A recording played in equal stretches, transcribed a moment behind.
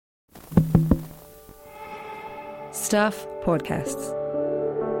Stuff Podcasts.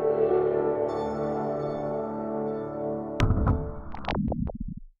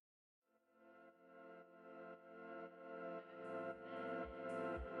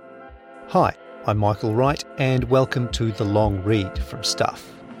 Hi, I'm Michael Wright and welcome to The Long Read from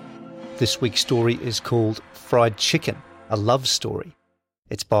Stuff. This week's story is called Fried Chicken, a Love Story.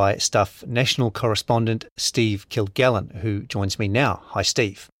 It's by Stuff national correspondent Steve Kilgallen, who joins me now. Hi,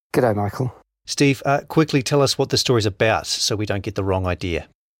 Steve. G'day, Michael. Steve, quickly tell us what the story's about so we don't get the wrong idea.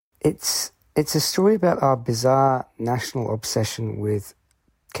 It's a story about our bizarre national obsession with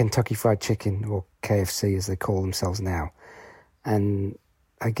Kentucky Fried Chicken, or KFC as they call themselves now, and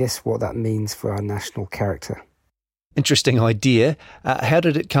I guess what that means for our national character. Interesting idea. How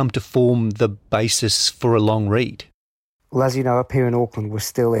did it come to form the basis for a long read? Well, as you know, up here in Auckland, we're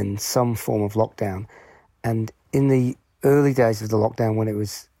still in some form of lockdown. And in the early days of the lockdown, when it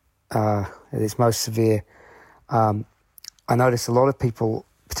was at its most severe, I noticed a lot of people,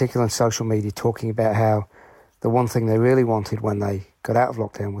 particularly on social media, talking about how the one thing they really wanted when they got out of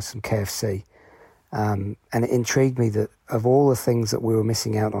lockdown was some KFC. And it intrigued me that of all the things that we were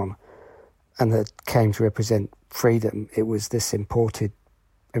missing out on and that came to represent freedom, it was this imported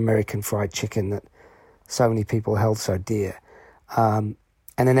American fried chicken that so many people held so dear. And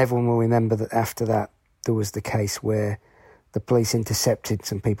then everyone will remember that after that, there was the case where the police intercepted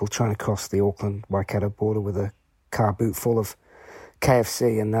some people trying to cross the Auckland-Waikato border with a car boot full of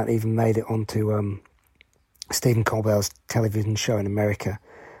KFC, and that even made it onto Stephen Colbert's television show in America.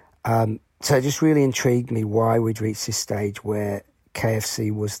 So it just really intrigued me why we'd reached this stage where KFC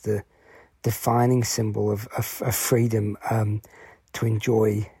was the defining symbol of freedom to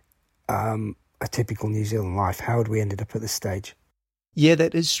enjoy a typical New Zealand life. How had we ended up at this stage? Yeah,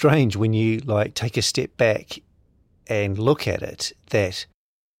 that is strange when you take a step back and look at it, that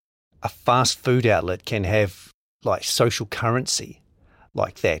a fast food outlet can have social currency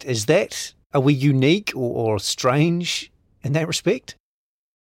like that. Are we unique or strange in that respect?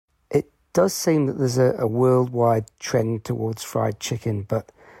 Does seem that there's a worldwide trend towards fried chicken,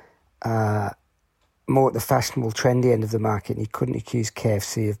 but more at the fashionable, trendy end of the market, and you couldn't accuse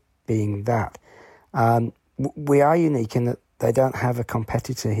KFC of being that. We are unique in that they don't have a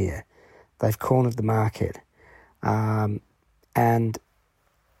competitor here. They've cornered the market, and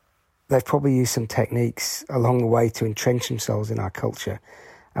they've probably used some techniques along the way to entrench themselves in our culture.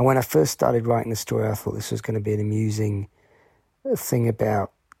 And when I first started writing the story, I thought this was going to be an amusing thing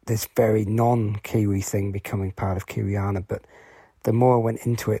about this very non-Kiwi thing becoming part of Kiwiana, but the more I went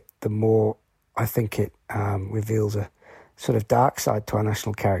into it, the more I think it reveals a sort of dark side to our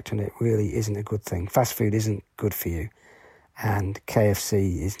national character, and it really isn't a good thing. Fast food isn't good for you, and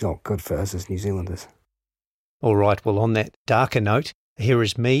KFC is not good for us as New Zealanders. All right, well, on that darker note, here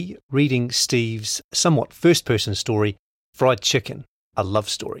is me reading Steve's somewhat first-person story, Fried Chicken, a Love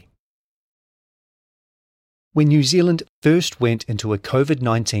Story. When New Zealand first went into a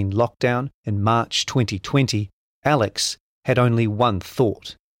COVID-19 lockdown in March 2020, Alex had only one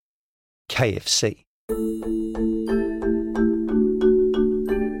thought: KFC.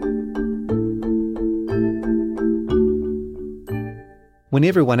 When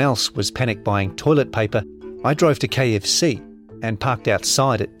everyone else was panic buying toilet paper, I drove to KFC and parked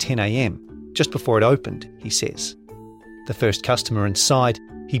outside at 10 a.m, just before it opened, he says. The first customer inside,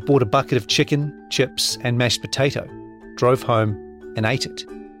 he bought a bucket of chicken, chips and mashed potato, drove home and ate it.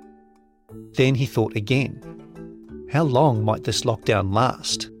 Then he thought again, how long might this lockdown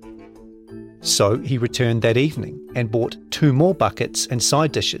last? So he returned that evening and bought 2 more buckets and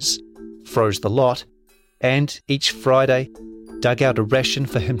side dishes, froze the lot, and each Friday dug out a ration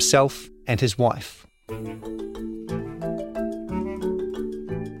for himself and his wife.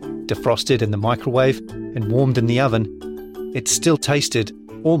 Defrosted in the microwave and warmed in the oven, it still tasted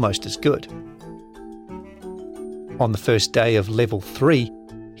almost as good. On the first day of level 3,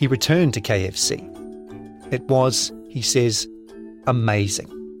 he returned to KFC. It was, he says,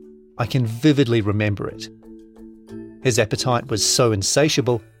 amazing. I can vividly remember it. His appetite was so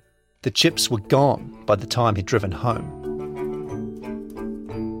insatiable, the chips were gone by the time he'd driven home.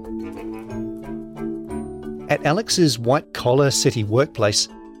 At Alex's white-collar city workplace,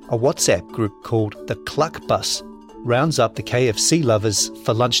 a WhatsApp group called the Cluck Bus rounds up the KFC lovers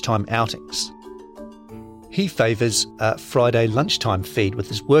for lunchtime outings. He favours a Friday lunchtime feed with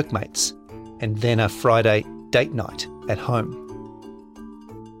his workmates, and then a Friday date night at home.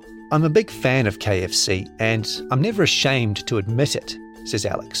 I'm a big fan of KFC, and I'm never ashamed to admit it, says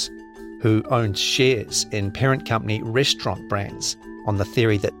Alex, who owns shares in parent company restaurant brands on the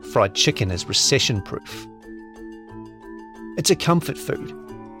theory that fried chicken is recession-proof. It's a comfort food.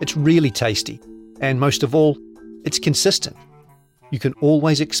 It's really tasty, and most of all, It's consistent. You can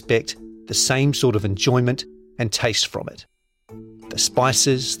always expect the same sort of enjoyment and taste from it. The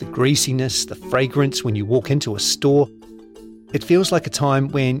spices, the greasiness, the fragrance when you walk into a store. It feels like a time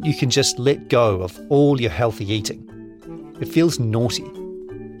when you can just let go of all your healthy eating. It feels naughty.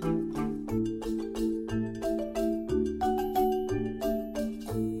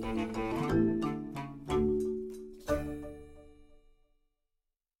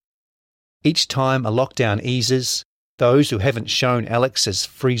 Each time a lockdown eases, those who haven't shown Alex's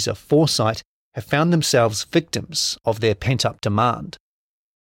freezer foresight have found themselves victims of their pent-up demand.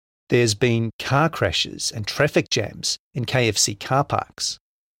 There's been car crashes and traffic jams in KFC car parks.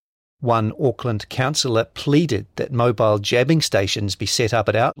 One Auckland councillor pleaded that mobile jabbing stations be set up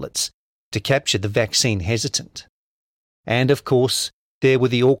at outlets to capture the vaccine hesitant. And of course, there were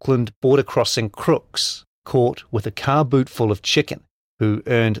the Auckland border crossing crooks caught with a car boot full of chicken who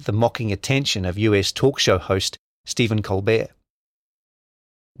earned the mocking attention of US talk show host Stephen Colbert.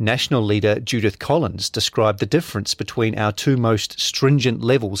 National leader Judith Collins described the difference between our two most stringent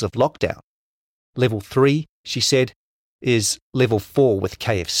levels of lockdown. Level 3, she said, is level 4 with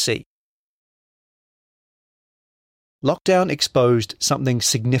KFC. Lockdown exposed something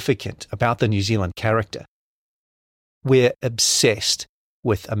significant about the New Zealand character. We're obsessed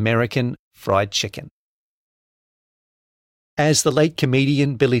with American fried chicken. As the late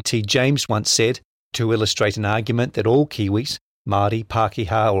comedian Billy T. James once said, to illustrate an argument that all Kiwis, Māori,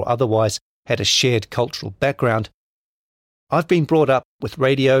 Pākehā or otherwise, had a shared cultural background, I've been brought up with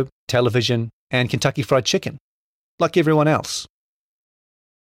radio, television and Kentucky Fried Chicken, like everyone else.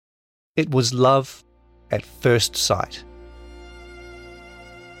 It was love at first sight.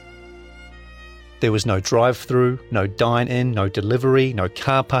 There was no drive-through, no dine-in, no delivery, no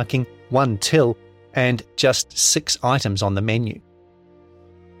car parking, one till, and just 6 items on the menu.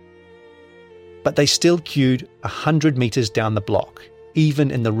 But they still queued 100 metres down the block, even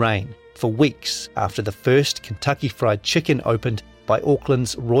in the rain, for weeks after the first Kentucky Fried Chicken opened by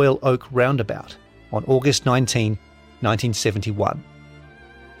Auckland's Royal Oak Roundabout on August 19, 1971.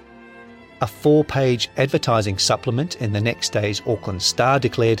 A 4-page advertising supplement in the next day's Auckland Star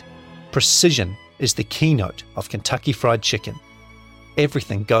declared, "Precision is the keynote of Kentucky Fried Chicken.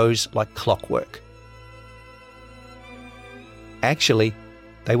 Everything goes like clockwork." Actually,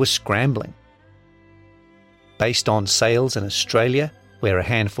 they were scrambling. Based on sales in Australia, where a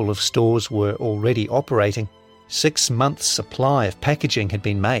handful of stores were already operating, 6 months' supply of packaging had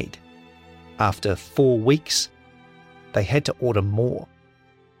been made. After 4 weeks, they had to order more.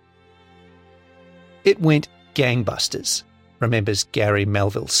 It went gangbusters, remembers Gary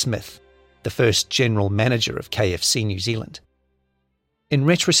Melville Smith, the first general manager of KFC New Zealand. In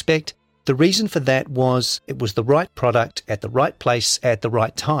retrospect, the reason for that was it was the right product at the right place at the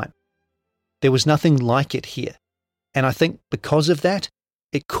right time. There was nothing like it here, and I think because of that,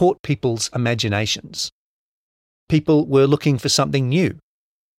 it caught people's imaginations. People were looking for something new.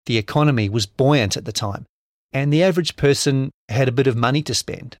 The economy was buoyant at the time, and the average person had a bit of money to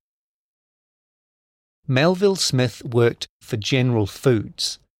spend. Melville Smith worked for General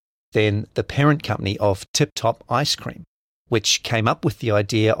Foods, then the parent company of Tip Top Ice Cream, which came up with the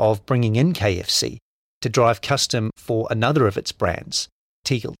idea of bringing in KFC to drive custom for another of its brands,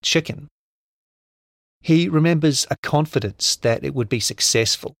 Teal Chicken. He remembers a confidence that it would be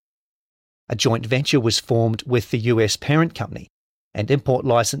successful. A joint venture was formed with the US parent company and import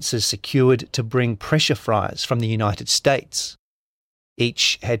licenses secured to bring pressure fryers from the United States.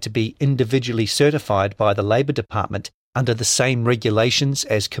 Each had to be individually certified by the Labour Department under the same regulations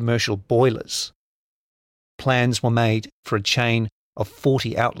as commercial boilers. Plans were made for a chain of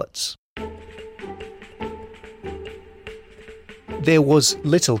 40 outlets. There was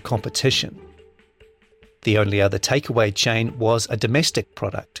little competition. The only other takeaway chain was a domestic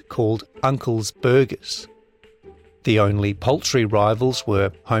product called Uncle's Burgers. The only poultry rivals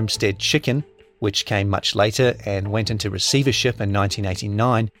were Homestead Chicken, which came much later and went into receivership in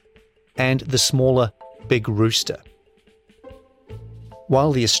 1989, and the smaller Big Rooster.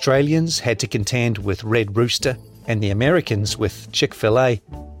 While the Australians had to contend with Red Rooster and the Americans with Chick-fil-A,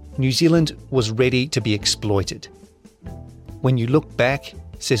 New Zealand was ready to be exploited. When you look back,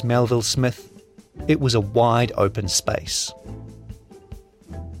 says Melville Smith, it was a wide open space.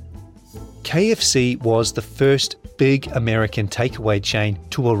 KFC was the first big American takeaway chain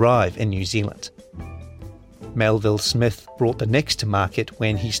to arrive in New Zealand. Melville Smith brought the next to market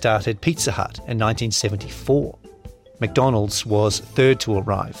when he started Pizza Hut in 1974. McDonald's was third to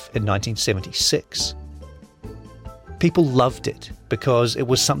arrive in 1976. People loved it because it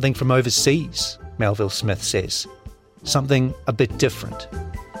was something from overseas, Melville Smith says. Something a bit different.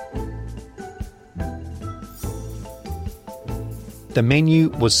 The menu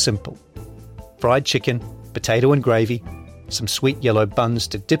was simple: fried chicken, potato and gravy, some sweet yellow buns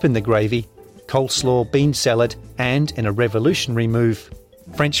to dip in the gravy, coleslaw, bean salad, and, in a revolutionary move,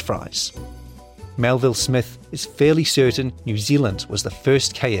 French fries. Melville Smith is fairly certain New Zealand was the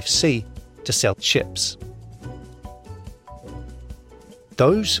first KFC to sell chips.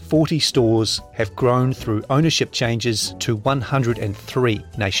 Those 40 stores have grown through ownership changes to 103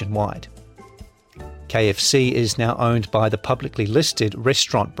 nationwide. KFC is now owned by the publicly listed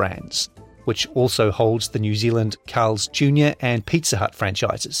Restaurant Brands, which also holds the New Zealand Carl's Jr. and Pizza Hut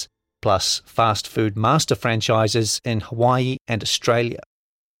franchises, plus fast food master franchises in Hawaii and Australia.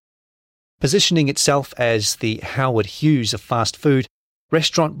 Positioning itself as the Howard Hughes of fast food,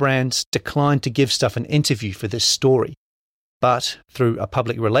 Restaurant Brands declined to give Stuff an interview for this story, but through a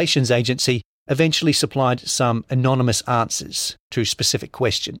public relations agency eventually supplied some anonymous answers to specific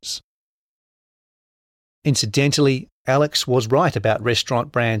questions. Incidentally, Alex was right about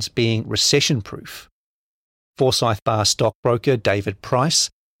Restaurant Brands being recession-proof. Forsyth Bar stockbroker David Price,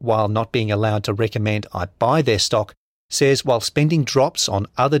 while not being allowed to recommend I buy their stock, says while spending drops on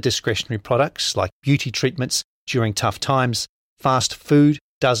other discretionary products like beauty treatments during tough times, fast food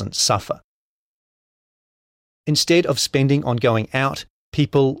doesn't suffer. Instead of spending on going out,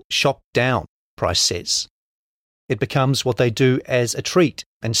 people shop down, Price says. It becomes what they do as a treat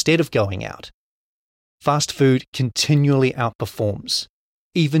instead of going out. Fast food continually outperforms,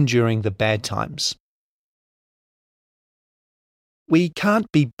 even during the bad times. We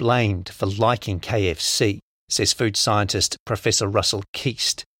can't be blamed for liking KFC, says food scientist Professor Russell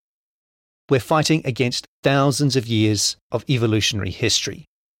Keast. We're fighting against thousands of years of evolutionary history.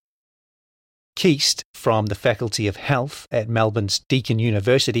 Keast, from the Faculty of Health at Melbourne's Deakin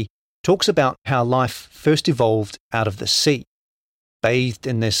University, talks about how life first evolved out of the sea, bathed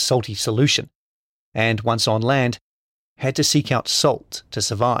in this salty solution, and once on land, had to seek out salt to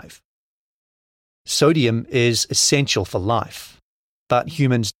survive. Sodium is essential for life, but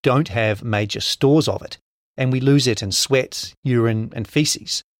humans don't have major stores of it, and we lose it in sweat, urine, and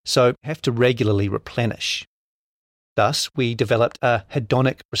feces, so have to regularly replenish. Thus, we developed a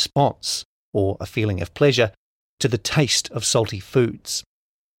hedonic response, or a feeling of pleasure, to the taste of salty foods.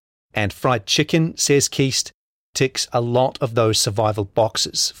 And fried chicken, says Keast, ticks a lot of those survival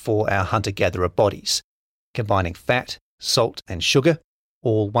boxes for our hunter-gatherer bodies, combining fat, salt and sugar,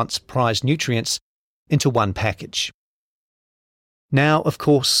 all once prized nutrients, into one package. Now, of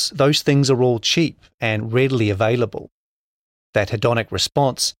course, those things are all cheap and readily available. That hedonic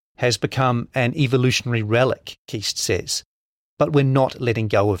response has become an evolutionary relic, Keast says, but we're not letting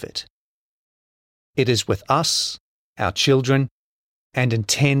go of it. It is with us, our children, and in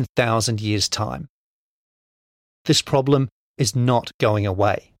 10,000 years' time. This problem is not going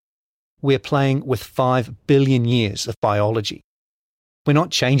away. We're playing with 5 billion years of biology. We're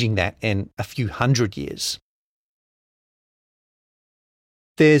not changing that in a few hundred years.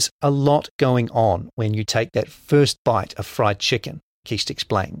 There's a lot going on when you take that first bite of fried chicken, Keast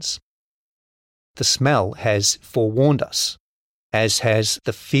explains. The smell has forewarned us, as has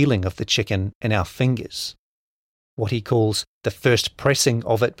the feeling of the chicken in our fingers. What he calls the first pressing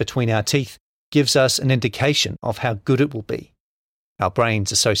of it between our teeth gives us an indication of how good it will be. Our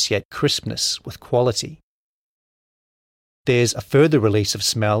brains associate crispness with quality. There's a further release of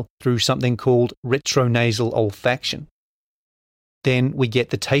smell through something called retronasal olfaction. Then we get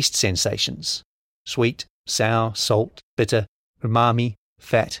the taste sensations: sweet, sour, salt, bitter, umami,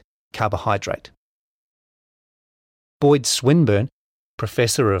 fat, carbohydrate. Boyd Swinburne,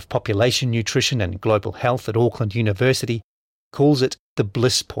 Professor of Population Nutrition and Global Health at Auckland University, calls it the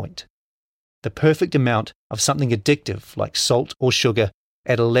bliss point. The perfect amount of something addictive like salt or sugar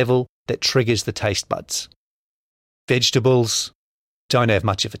at a level that triggers the taste buds. Vegetables don't have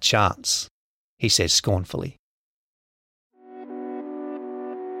much of a chance, he says scornfully.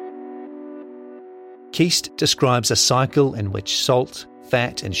 Keast describes a cycle in which salt,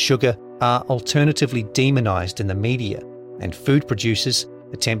 fat and sugar are alternatively demonized in the media, and food producers,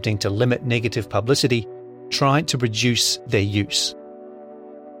 attempting to limit negative publicity, try to reduce their use.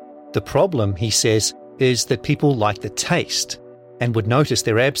 The problem, he says, is that people like the taste and would notice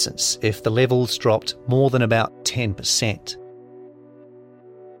their absence if the levels dropped more than about 10%.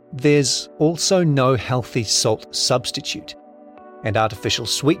 There's also no healthy salt substitute, and artificial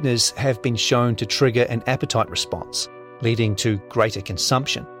sweeteners have been shown to trigger an appetite response, leading to greater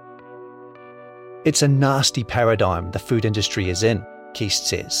consumption. It's a nasty paradigm the food industry is in, Keast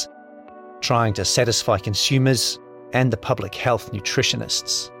says, trying to satisfy consumers and the public health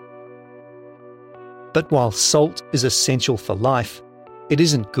nutritionists. But while salt is essential for life, it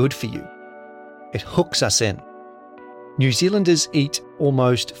isn't good for you. It hooks us in. New Zealanders eat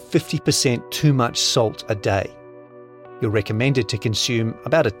almost 50% too much salt a day. You're recommended to consume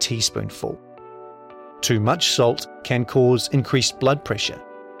about a teaspoonful. Too much salt can cause increased blood pressure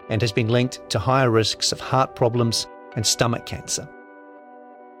and has been linked to higher risks of heart problems and stomach cancer.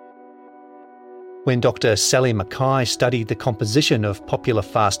 When Dr. Sally Mackay studied the composition of popular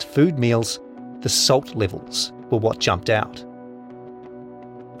fast food meals, the salt levels were what jumped out.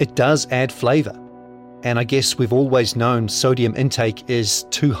 It does add flavour, and I guess we've always known sodium intake is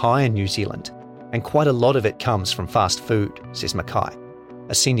too high in New Zealand, and quite a lot of it comes from fast food, says Mackay,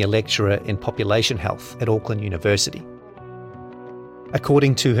 a senior lecturer in population health at Auckland University.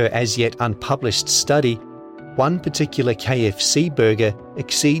 According to her as yet unpublished study, one particular KFC burger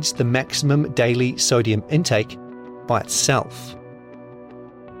exceeds the maximum daily sodium intake by itself.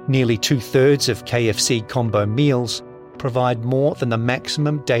 Nearly 2/3 of KFC combo meals provide more than the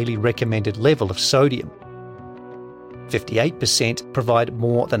maximum daily recommended level of sodium. 58% provide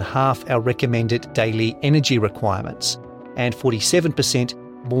more than half our recommended daily energy requirements, and 47%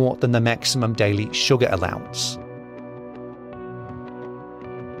 more than the maximum daily sugar allowance.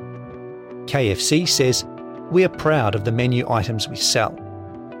 KFC says, "We are proud of the menu items we sell,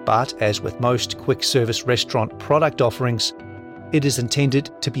 but as with most quick service restaurant product offerings, it is intended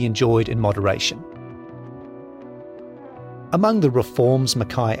to be enjoyed in moderation." Among the reforms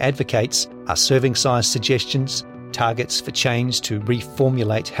Mackay advocates are serving size suggestions, targets for chains to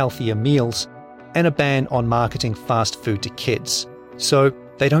reformulate healthier meals, and a ban on marketing fast food to kids, so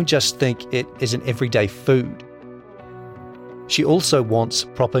they don't just think it is an everyday food. She also wants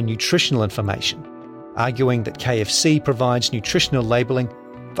proper nutritional information, arguing that KFC provides nutritional labelling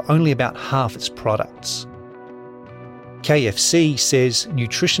for only about half its products. KFC says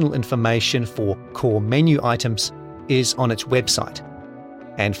nutritional information for core menu items is on its website,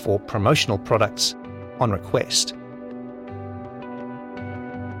 and for promotional products, on request.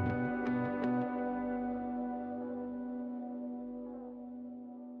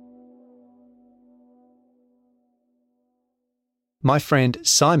 My friend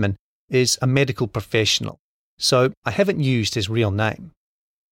Simon is a medical professional, so I haven't used his real name.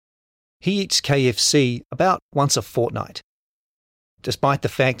 He eats KFC about once a fortnight. Despite the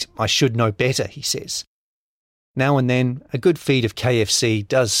fact I should know better, he says. Now and then, a good feed of KFC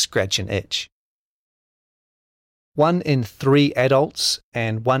does scratch an itch. 1 in 3 adults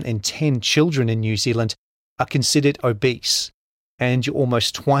and 1 in 10 children in New Zealand are considered obese, and you're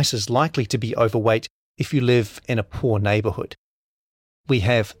almost twice as likely to be overweight if you live in a poor neighbourhood. We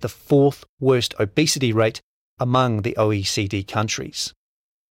have the 4th worst obesity rate among the OECD countries.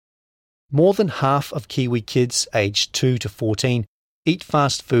 More than half of Kiwi kids aged 2 to 14 eat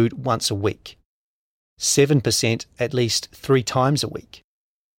fast food once a week. 7% at least 3 times a week.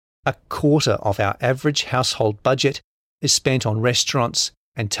 A quarter of our average household budget is spent on restaurants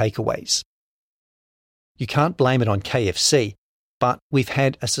and takeaways. You can't blame it on KFC, but we've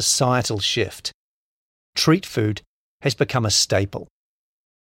had a societal shift. Treat food has become a staple.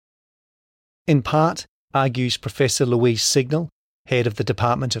 In part, argues Professor Louise Signal, head of the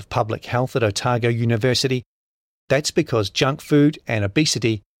Department of Public Health at Otago University, that's because junk food and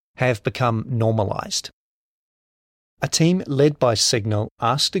obesity have become normalised. A team led by Signal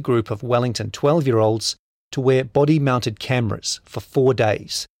asked a group of Wellington 12-year-olds to wear body-mounted cameras for 4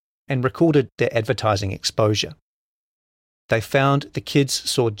 days and recorded their advertising exposure. They found the kids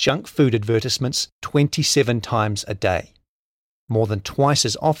saw junk food advertisements 27 times a day, more than twice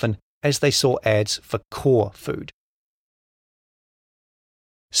as often as they saw ads for core food.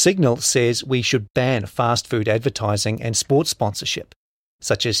 Signal says we should ban fast food advertising and sports sponsorship,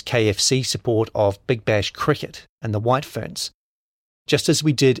 such as KFC support of Big Bash Cricket and the White Ferns, just as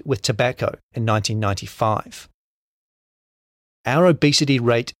we did with tobacco in 1995. Our obesity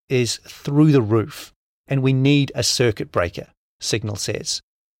rate is through the roof, and we need a circuit breaker, Signal says.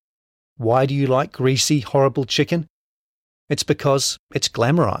 Why do you like greasy, horrible chicken? It's because it's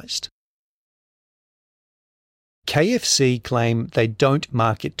glamorized. KFC claim they don't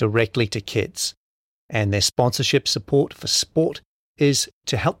market directly to kids, and their sponsorship support for sport is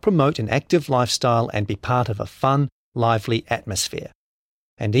to help promote an active lifestyle and be part of a fun, lively atmosphere.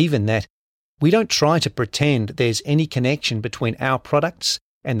 And even that, we don't try to pretend there's any connection between our products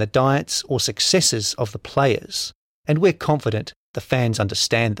and the diets or successes of the players, and we're confident the fans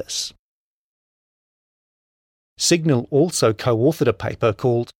understand this. Signal also co-authored a paper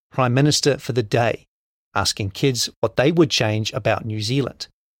called Prime Minister for the Day, asking kids what they would change about New Zealand.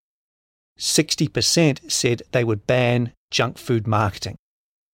 60% said they would ban junk food marketing.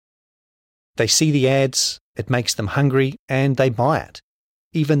 They see the ads, it makes them hungry, and they buy it,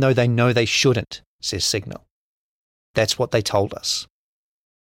 even though they know they shouldn't, says Signal. That's what they told us.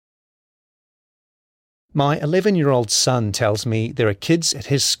 My 11-year-old son tells me there are kids at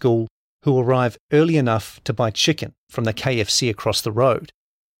his school who arrive early enough to buy chicken from the KFC across the road,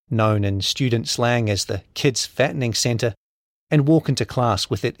 known in student slang as the Kids Fattening Centre, and walk into class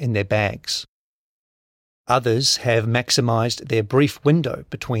with it in their bags. Others have maximised their brief window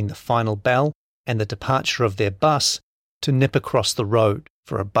between the final bell and the departure of their bus to nip across the road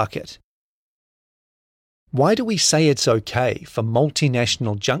for a bucket. Why do we say it's okay for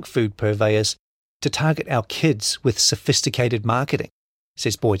multinational junk food purveyors to target our kids with sophisticated marketing,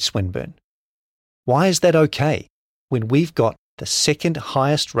 says Boyd Swinburne. Why is that okay when we've got the second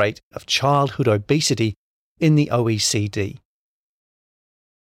highest rate of childhood obesity in the OECD?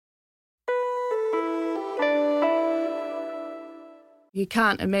 You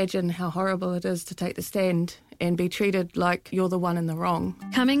can't imagine how horrible it is to take the stand and be treated like you're the one in the wrong.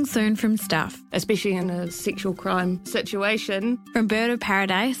 Coming soon from Stuff. Especially in a sexual crime situation. From Bird of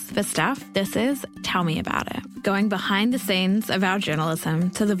Paradise for Stuff, this is Tell Me About It. Going behind the scenes of our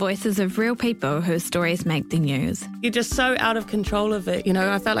journalism to the voices of real people whose stories make the news. You're just so out of control of it. You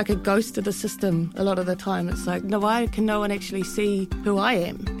know, I felt like a ghost of the system a lot of the time. It's like, why can no one actually see who I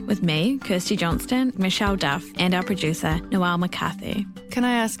am? With me, Kirsty Johnston, Michelle Duff, and our producer, Noelle McCarthy. Can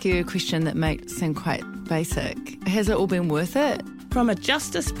I ask you a question that might seem quite basic? Has it all been worth it? From a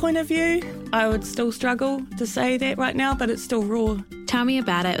justice point of view, I would still struggle to say that right now, but it's still raw. Tell Me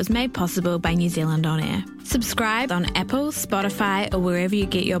About It was made possible by New Zealand On Air. Subscribe on Apple, Spotify, or wherever you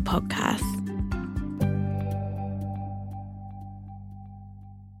get your podcasts.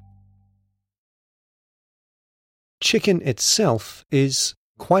 Chicken itself is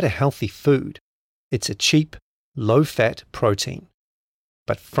quite a healthy food. It's a cheap, low-fat protein.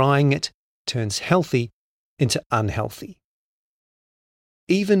 But frying it turns healthy into unhealthy.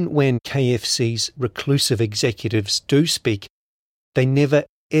 Even when KFC's reclusive executives do speak, they never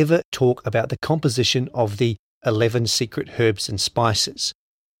ever talk about the composition of the 11 secret herbs and spices,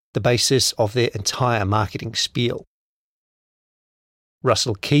 the basis of their entire marketing spiel.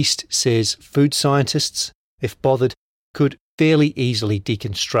 Russell Keast says food scientists, if bothered, could fairly easily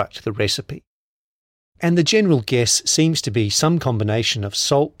deconstruct the recipe. And the general guess seems to be some combination of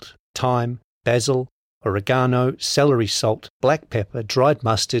salt, thyme, basil, oregano, celery salt, black pepper, dried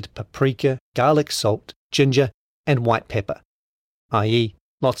mustard, paprika, garlic salt, ginger, and white pepper, i.e.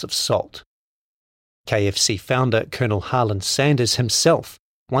 lots of salt. KFC founder Colonel Harlan Sanders himself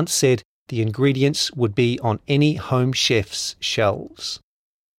once said the ingredients would be on any home chef's shelves.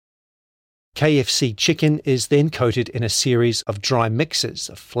 KFC chicken is then coated in a series of dry mixes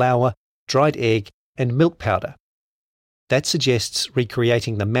of flour, dried egg, and milk powder. That suggests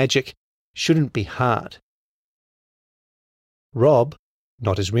recreating the magic shouldn't be hard. Rob,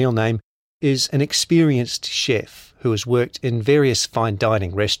 not his real name, is an experienced chef who has worked in various fine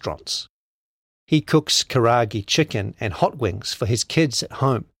dining restaurants. He cooks karaage chicken and hot wings for his kids at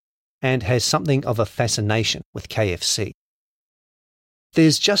home and has something of a fascination with KFC.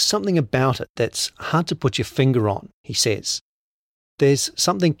 There's just something about it that's hard to put your finger on, he says. There's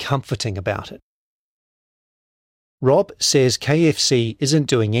something comforting about it. Rob says KFC isn't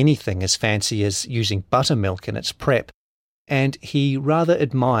doing anything as fancy as using buttermilk in its prep, and he rather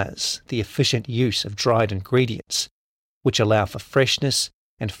admires the efficient use of dried ingredients, which allow for freshness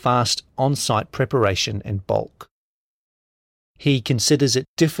and fast on-site preparation in bulk. He considers it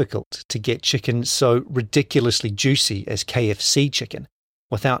difficult to get chicken so ridiculously juicy as KFC chicken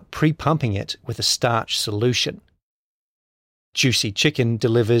without pre-pumping it with a starch solution. Juicy chicken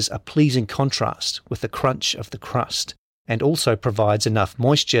delivers a pleasing contrast with the crunch of the crust and also provides enough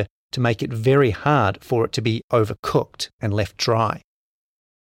moisture to make it very hard for it to be overcooked and left dry.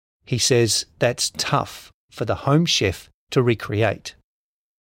 He says that's tough for the home chef to recreate.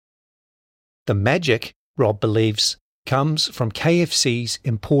 The magic, Rob believes, comes from KFC's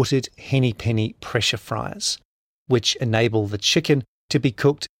imported Henny Penny pressure fryers, which enable the chicken to be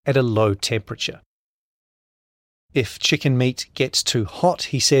cooked at a low temperature. If chicken meat gets too hot,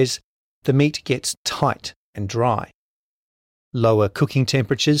 he says, the meat gets tight and dry. Lower cooking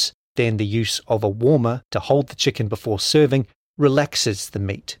temperatures, then the use of a warmer to hold the chicken before serving, relaxes the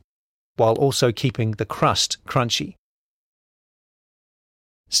meat, while also keeping the crust crunchy.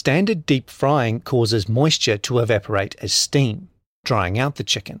 Standard deep frying causes moisture to evaporate as steam, drying out the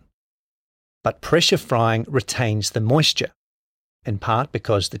chicken. But pressure frying retains the moisture, in part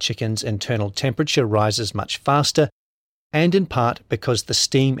because the chicken's internal temperature rises much faster, and in part because the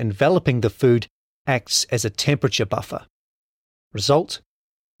steam enveloping the food acts as a temperature buffer. Result: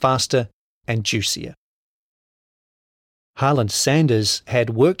 faster and juicier. Harlan Sanders had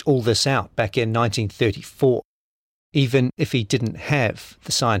worked all this out back in 1934, even if he didn't have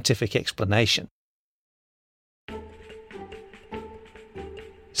the scientific explanation.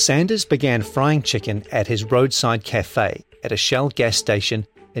 Sanders began frying chicken at his roadside cafe at a Shell gas station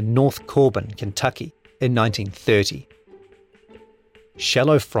in North Corbin, Kentucky in 1930.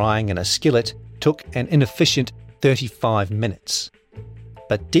 Shallow frying in a skillet took an inefficient 35 minutes.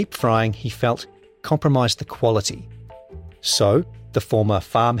 But deep frying, he felt, compromised the quality. So, the former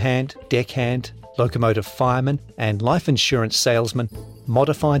farmhand, deckhand, locomotive fireman and life insurance salesman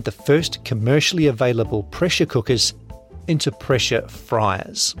modified the first commercially available pressure cookers into pressure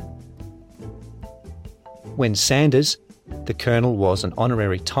fryers. When Sanders, the Colonel was an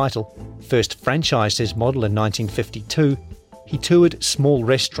honorary title, first franchised his model in 1952, he toured small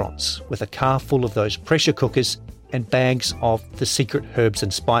restaurants with a car full of those pressure cookers and bags of the secret herbs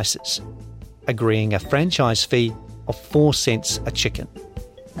and spices, agreeing a franchise fee of 4 cents a chicken.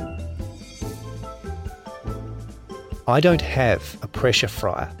 I don't have a pressure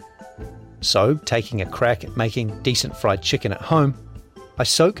fryer, so taking a crack at making decent fried chicken at home, I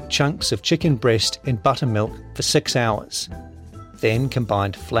soak chunks of chicken breast in buttermilk for 6 hours, then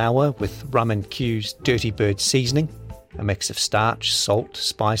combined flour with Rum and Q's Dirty Bird seasoning, a mix of starch, salt,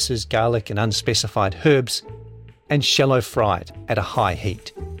 spices, garlic and unspecified herbs, and shallow fried at a high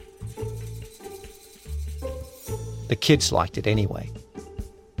heat. The kids liked it anyway.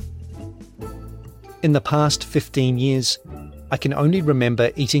 In the past 15 years, I can only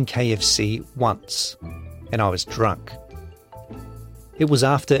remember eating KFC once, and I was drunk. It was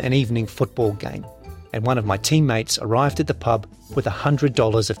after an evening football game, and one of my teammates arrived at the pub with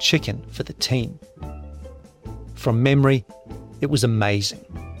 $100 of chicken for the team. From memory, it was amazing.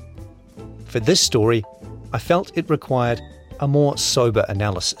 For this story, I felt it required a more sober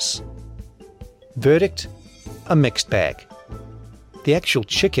analysis. Verdict? A mixed bag. The actual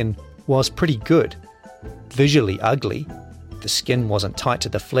chicken was pretty good. Visually ugly, the skin wasn't tight to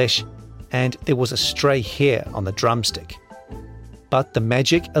the flesh, and there was a stray hair on the drumstick. But the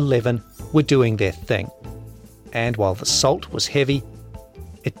Magic 11 were doing their thing, and while the salt was heavy,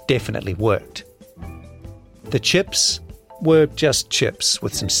 it definitely worked. The chips were just chips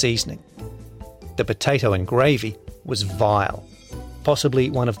with some seasoning. The potato and gravy was vile, possibly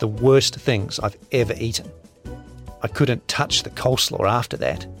one of the worst things I've ever eaten. I couldn't touch the coleslaw after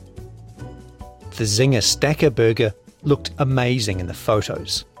that. The Zinger Stacker burger looked amazing in the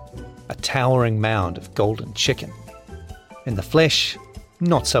photos, a towering mound of golden chicken. In the flesh,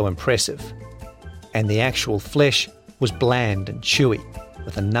 not so impressive. And the actual flesh was bland and chewy,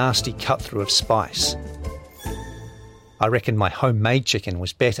 with a nasty cut-through of spice. I reckon my homemade chicken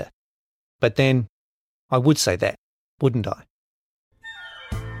was better. But then, I would say that, wouldn't I?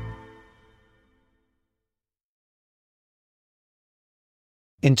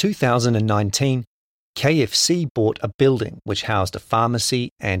 In 2019, KFC bought a building which housed a pharmacy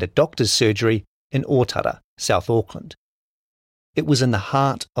and a doctor's surgery in Otara, South Auckland. It was in the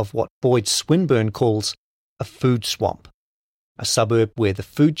heart of what Boyd Swinburne calls a food swamp, a suburb where the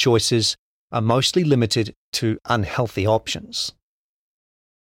food choices are mostly limited to unhealthy options.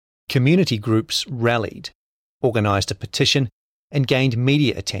 Community groups rallied, organised a petition and gained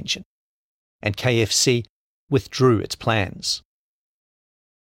media attention, and KFC withdrew its plans.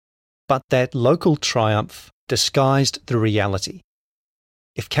 But that local triumph disguised the reality.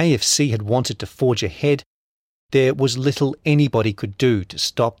 If KFC had wanted to forge ahead, there was little anybody could do to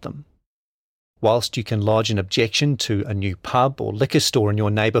stop them. Whilst you can lodge an objection to a new pub or liquor store in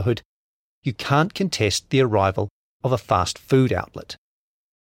your neighbourhood, you can't contest the arrival of a fast food outlet.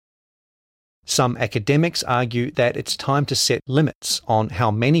 Some academics argue that it's time to set limits on how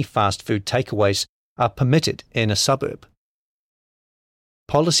many fast food takeaways are permitted in a suburb.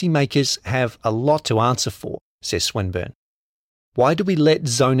 Policymakers have a lot to answer for, says Swinburne. Why do we let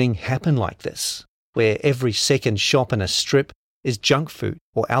zoning happen like this, where every second shop in a strip is junk food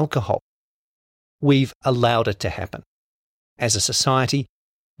or alcohol? We've allowed it to happen. As a society,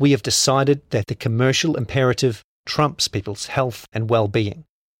 we have decided that the commercial imperative trumps people's health and well-being,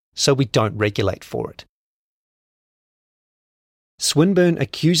 so we don't regulate for it. Swinburne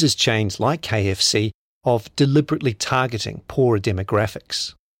accuses chains like KFC of deliberately targeting poorer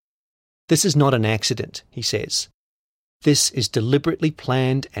demographics. This is not an accident, he says. This is deliberately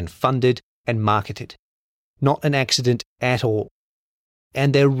planned and funded and marketed. Not an accident at all.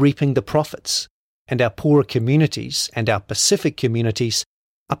 And they're reaping the profits, and our poorer communities and our Pacific communities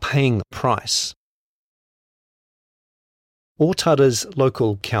are paying the price. Otara's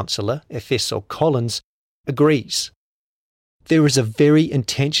local councillor, Efeso Collins, agrees. There is a very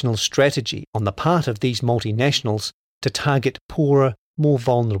intentional strategy on the part of these multinationals to target poorer, more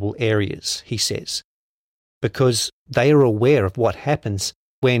vulnerable areas, he says. because they are aware of what happens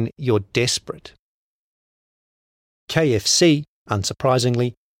when you're desperate. KFC,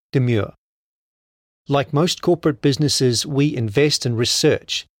 unsurprisingly, demur. Like most corporate businesses, we invest in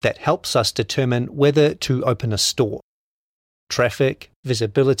research that helps us determine whether to open a store. Traffic,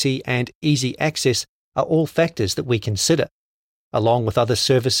 visibility, and easy access are all factors that we consider, along with other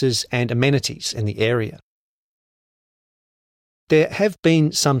services and amenities in the area. There have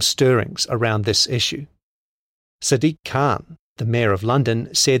been some stirrings around this issue. Sadiq Khan, the Mayor of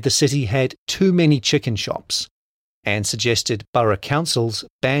London, said the city had too many chicken shops and suggested borough councils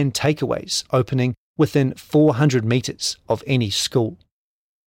ban takeaways opening within 400 metres of any school.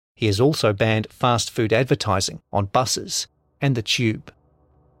 He has also banned fast food advertising on buses and the tube.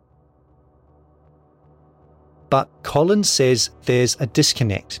 But Collins says there's a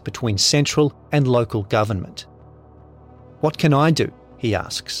disconnect between central and local government. What can I do? He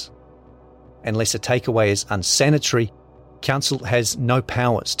asks. Unless a takeaway is unsanitary, council has no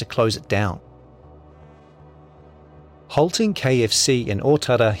powers to close it down. Halting KFC in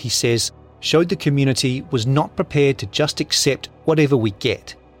Otara, he says, showed the community was not prepared to just accept whatever we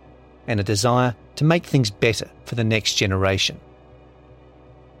get, and a desire to make things better for the next generation.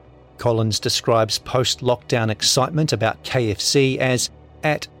 Collins describes post-lockdown excitement about KFC as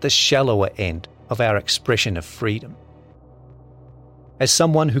at the shallower end of our expression of freedom. As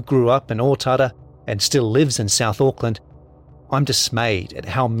someone who grew up in Otara and still lives in South Auckland, I'm dismayed at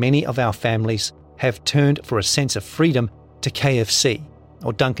how many of our families have turned for a sense of freedom to KFC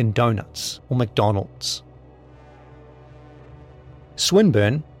or Dunkin' Donuts or McDonald's.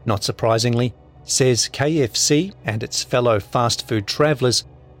 Swinburne, not surprisingly, says KFC and its fellow fast food travellers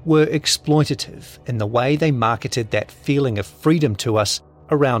were exploitative in the way they marketed that feeling of freedom to us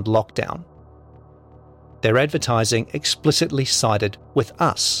around lockdown. Their advertising explicitly sided with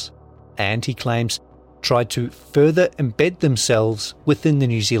us and, he claims, tried to further embed themselves within the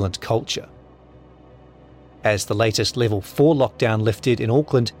New Zealand culture. As the latest level 4 lockdown lifted in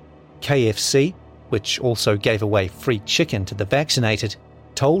Auckland, KFC, which also gave away free chicken to the vaccinated,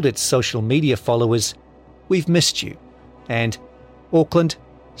 told its social media followers, "We've missed you," and "Auckland,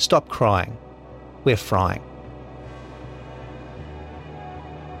 stop crying. We're frying."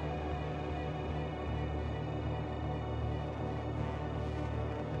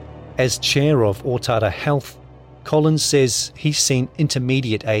 As chair of Otara Health, Collins says he's seen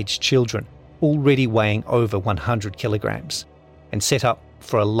intermediate-aged children already weighing over 100 kilograms and set up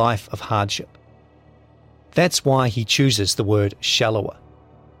for a life of hardship. That's why he chooses the word shallower.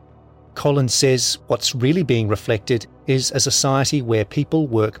 Collins says what's really being reflected is a society where people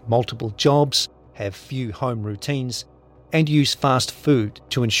work multiple jobs, have few home routines, and use fast food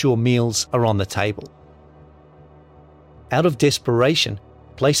to ensure meals are on the table. Out of desperation,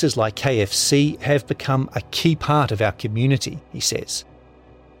 places like KFC have become a key part of our community, he says.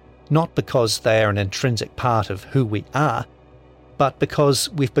 Not because they are an intrinsic part of who we are, but because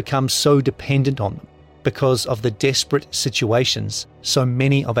we've become so dependent on them, because of the desperate situations so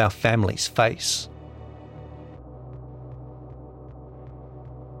many of our families face.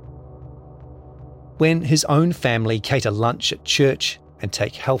 When his own family cater lunch at church and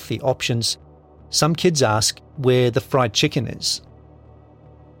take healthy options, some kids ask where the fried chicken is.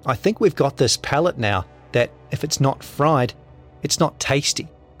 "I think we've got this palate now that if it's not fried, it's not tasty,"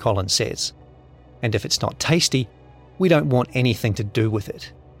 Collins says. "And if it's not tasty, we don't want anything to do with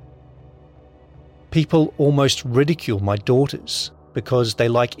it." People almost ridicule my daughters because they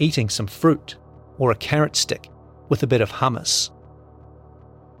like eating some fruit or a carrot stick with a bit of hummus.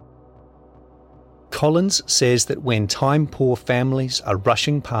 Collins says that when time-poor families are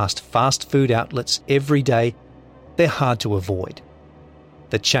rushing past fast food outlets every day, they're hard to avoid.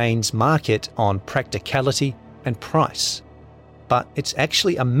 The chains market on practicality and price, but it's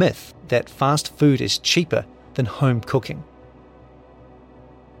actually a myth that fast food is cheaper than home cooking.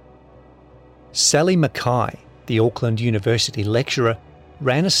 Sally Mackay, the Auckland University lecturer,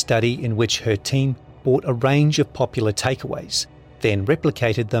 ran a study in which her team bought a range of popular takeaways, then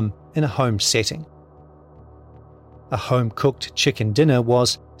replicated them in a home setting. A home-cooked chicken dinner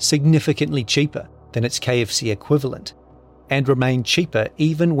was significantly cheaper than its KFC equivalent, and remained cheaper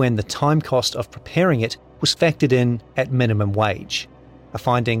even when the time cost of preparing it was factored in at minimum wage, a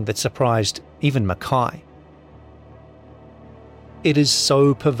finding that surprised even Mackay. "It is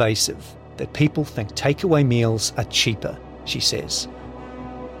so pervasive that people think takeaway meals are cheaper," she says.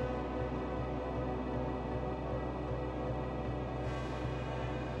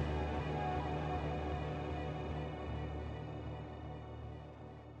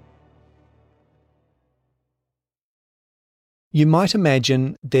 You might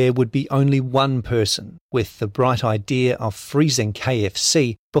imagine there would be only one person with the bright idea of freezing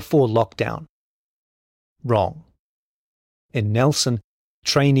KFC before lockdown. Wrong. In Nelson,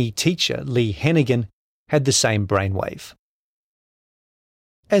 trainee teacher Lee Hannigan had the same brainwave.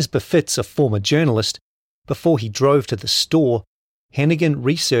 As befits a former journalist, before he drove to the store, Hannigan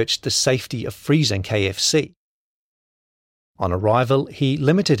researched the safety of freezing KFC. On arrival, he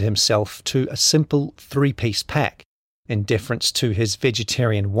limited himself to a simple 3-piece pack, in deference to his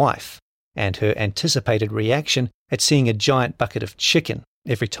vegetarian wife and her anticipated reaction at seeing a giant bucket of chicken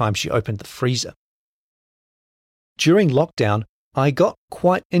every time she opened the freezer. During lockdown, I got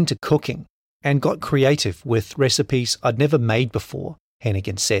quite into cooking and got creative with recipes I'd never made before,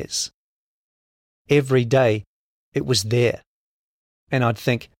 Hannigan says. Every day, it was there, and I'd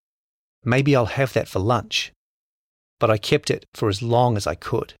think, maybe I'll have that for lunch, but I kept it for as long as I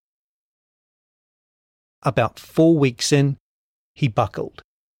could. About 4 weeks in, he buckled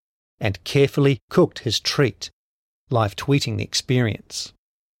and carefully cooked his treat, live tweeting the experience.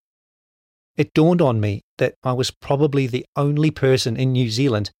 It dawned on me that I was probably the only person in New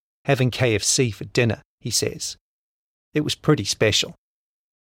Zealand having KFC for dinner, he says. It was pretty special.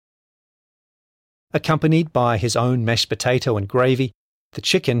 Accompanied by his own mashed potato and gravy, the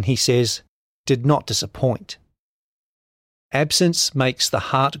chicken, he says, did not disappoint. Absence makes the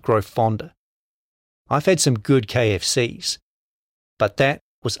heart grow fonder. I've had some good KFCs, but that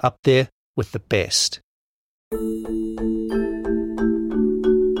was up there with the best.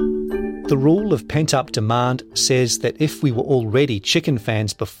 The rule of pent-up demand says that if we were already chicken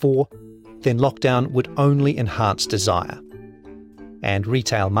fans before, then lockdown would only enhance desire. And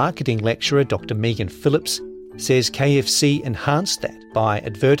retail marketing lecturer Dr. Megan Phillips says KFC enhanced that by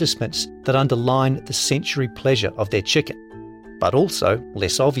advertisements that underline the sensory pleasure of their chicken, but also,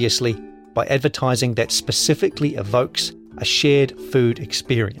 less obviously, by advertising that specifically evokes a shared food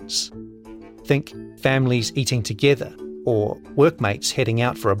experience. Think families eating together or workmates heading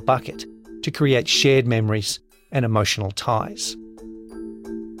out for a bucket to create shared memories and emotional ties.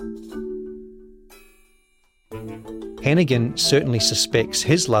 Hannigan certainly suspects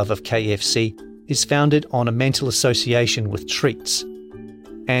his love of KFC is founded on a mental association with treats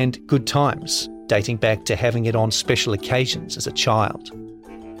and good times dating back to having it on special occasions as a child.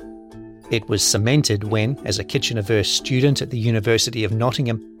 It was cemented when, as a Kitchener-verse student at the University of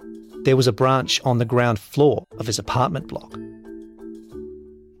Nottingham, there was a branch on the ground floor of his apartment block.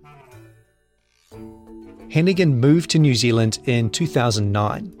 Hannigan moved to New Zealand in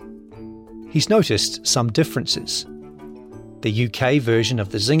 2009. He's noticed some differences. The UK version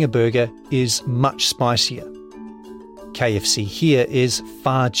of the Zinger Burger is much spicier. KFC here is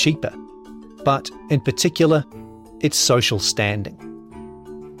far cheaper, but in particular, its social standing.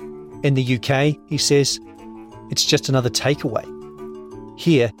 In the UK, he says, it's just another takeaway.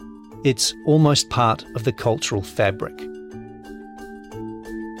 Here, it's almost part of the cultural fabric.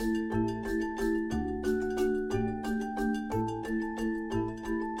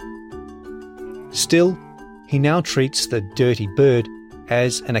 Still, he now treats the dirty bird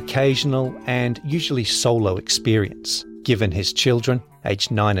as an occasional and usually solo experience, given his children,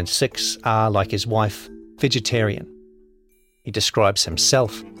 aged 9 and 6, are, like his wife, vegetarian. He describes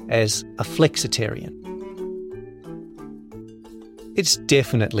himself as a flexitarian. It's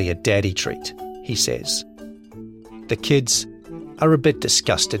definitely a daddy treat, he says. The kids are a bit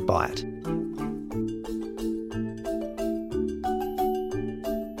disgusted by it.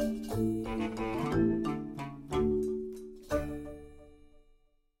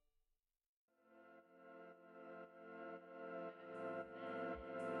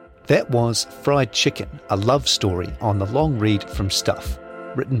 That was Fried Chicken, a love story on the long read from Stuff,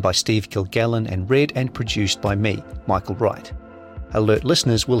 written by Steve Kilgallen and read and produced by me, Michael Wright. Alert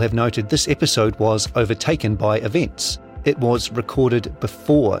listeners will have noted this episode was overtaken by events. It was recorded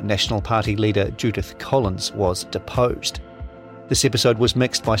before National Party leader Judith Collins was deposed. This episode was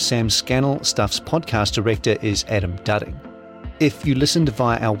mixed by Sam Scannell. Stuff's podcast director is Adam Dudding. If you listened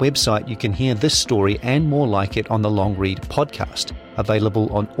via our website, you can hear this story and more like it on the Long Read podcast,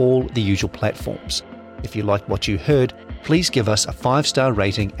 available on all the usual platforms. If you liked what you heard, please give us a 5-star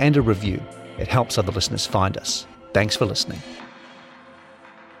rating and a review. It helps other listeners find us. Thanks for listening.